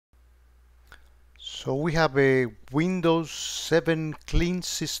So we have a Windows 7 clean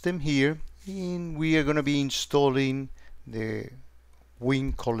system here, and we are going to be installing the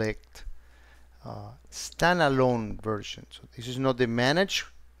WinCollect standalone version. So this is not the managed.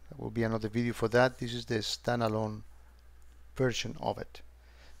 There will be another video for that. This is the standalone version of it.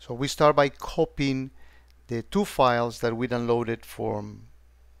 So we start by copying the two files that we downloaded from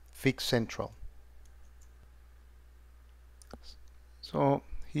Fix Central. So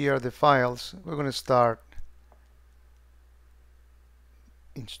here are the files. We're going to start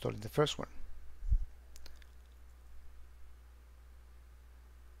installing the first one.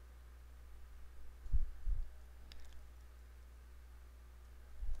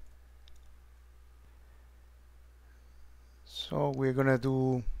 So we're going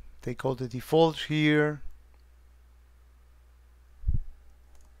to take all the defaults here.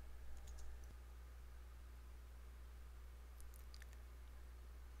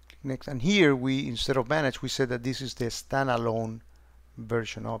 Next, and here we, instead of manage, we said that this is the standalone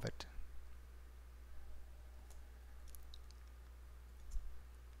version of it.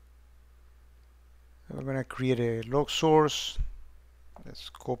 We're going to create a log source. Let's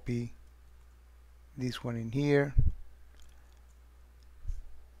copy this one in here.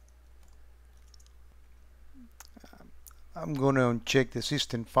 I'm going to uncheck the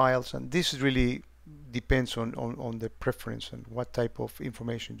system files, and this really depends on the preference and what type of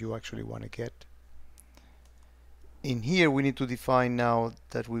information you actually want to get. In here we need to define now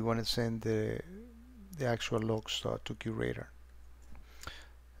that we want to send the actual logs to Curator.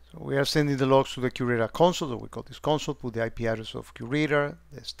 So we are sending the logs to the Curator console, so we call this console, put the IP address of Curator.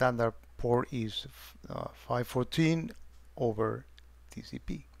 The standard port is 514 over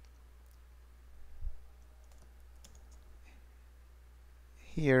TCP.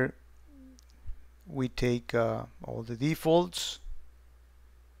 Here we take all the defaults,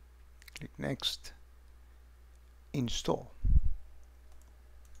 click next, install,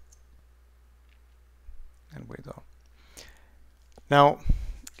 and we're done. Now,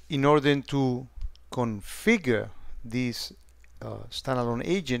 in order to configure this standalone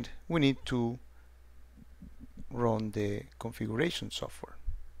agent, we need to run the configuration software.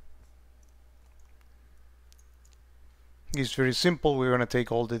 It's very simple. We're going to take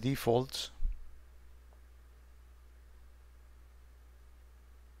all the defaults,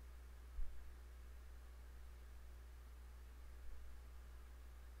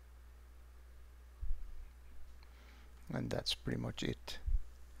 and that's pretty much it.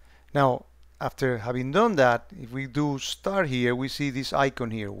 Now, after having done that, if we do start here, we see this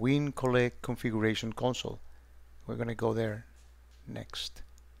icon here, WinCollect Configuration Console. We're going to go there next.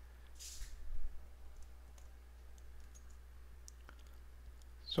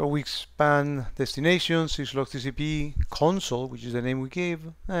 So we expand destination, Sysmon TCP console, which is the name we gave,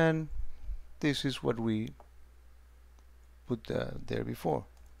 and this is what we put there before.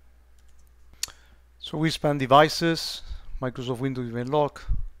 So we expand devices, Microsoft Windows Event Log,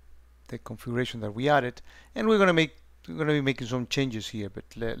 the configuration that we added, and we're going to be making some changes here. But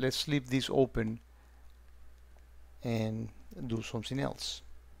let's leave this open and do something else,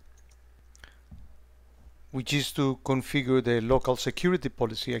 which is to configure the local security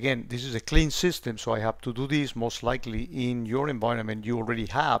policy. Again, this is a clean system, so I have to do this. Most likely in your environment you already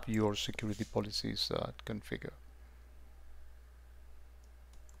have your security policies configured.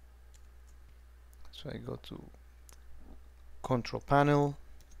 So I go to Control Panel,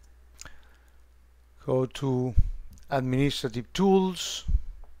 go to Administrative Tools,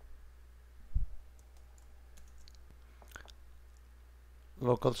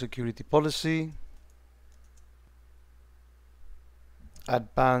 Local Security Policy,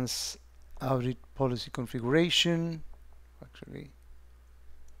 Advanced Audit Policy Configuration. Actually,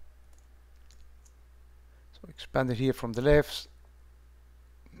 so expand it here from the left.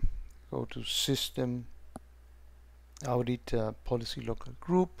 Go to System Audit Policy Local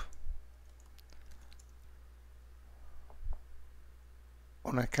Group.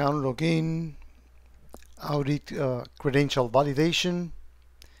 On account login, audit credential validation,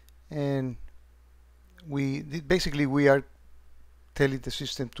 and basically we are telling the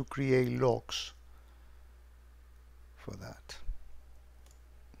system to create logs for that.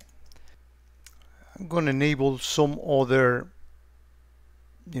 I'm going to enable some other,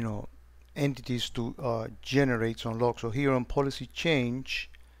 entities to generate some logs. So here on policy change,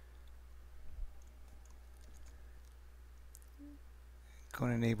 I'm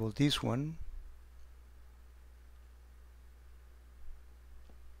going to enable this one.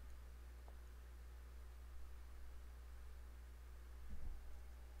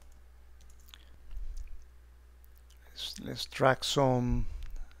 Let's drag some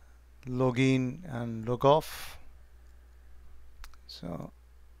log in and log off. So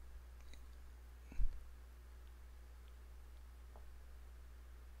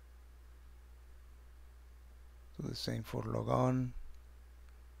do the same for log on.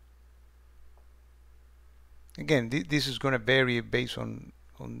 Again, this is going to vary based on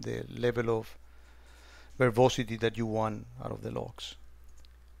the level of verbosity that you want out of the logs.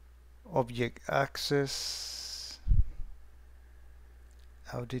 Object access,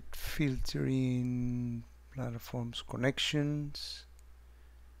 audit filtering, platforms connections,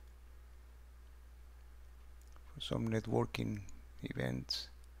 for some networking events,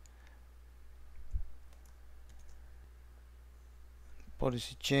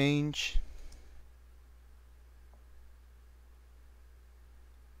 policy change,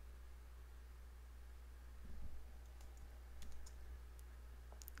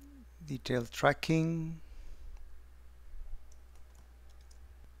 detailed tracking,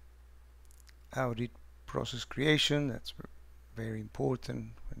 audit process creation. That's very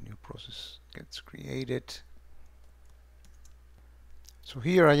important when new process gets created. So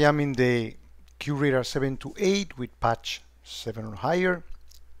here I am in the QRadar 7 to 8 with patch 7 or higher,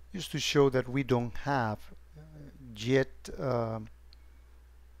 just to show that we don't have yet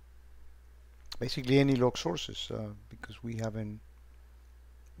basically any log sources because we haven't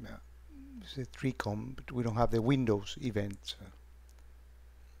it's a 3com, but we don't have the Windows event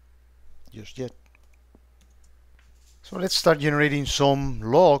just yet. So let's start generating some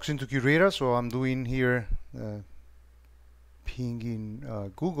logs into QRadar. So I'm doing here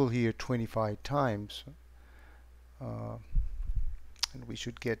pinging Google here 25 times, and we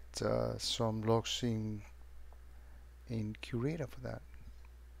should get some logs in QRadar for that.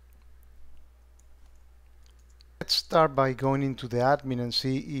 Let's start by going into the admin and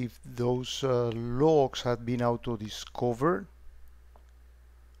see if those logs have been auto-discovered.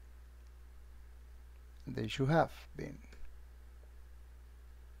 They should have been.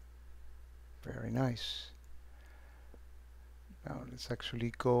 Very nice. Now let's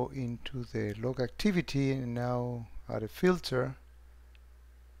actually go into the log activity and now add a filter.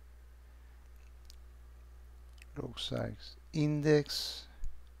 Log size index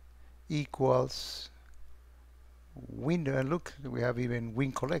equals window, and look, we have even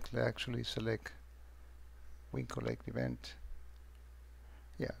WinCollect. Let's actually select WinCollect event.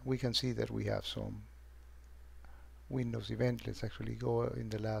 Yeah, we can see that we have some Windows event. Let's actually go in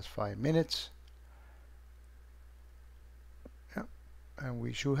the last 5 minutes. Yeah, and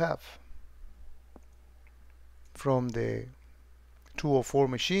we should have from the 204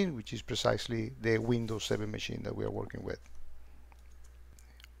 machine, which is precisely the Windows 7 machine that we are working with.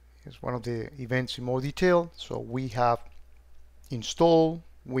 Here's one of the events in more detail. So we have install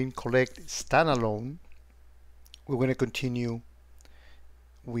WinCollect standalone. We're going to continue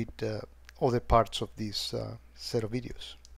with other parts of this set of videos.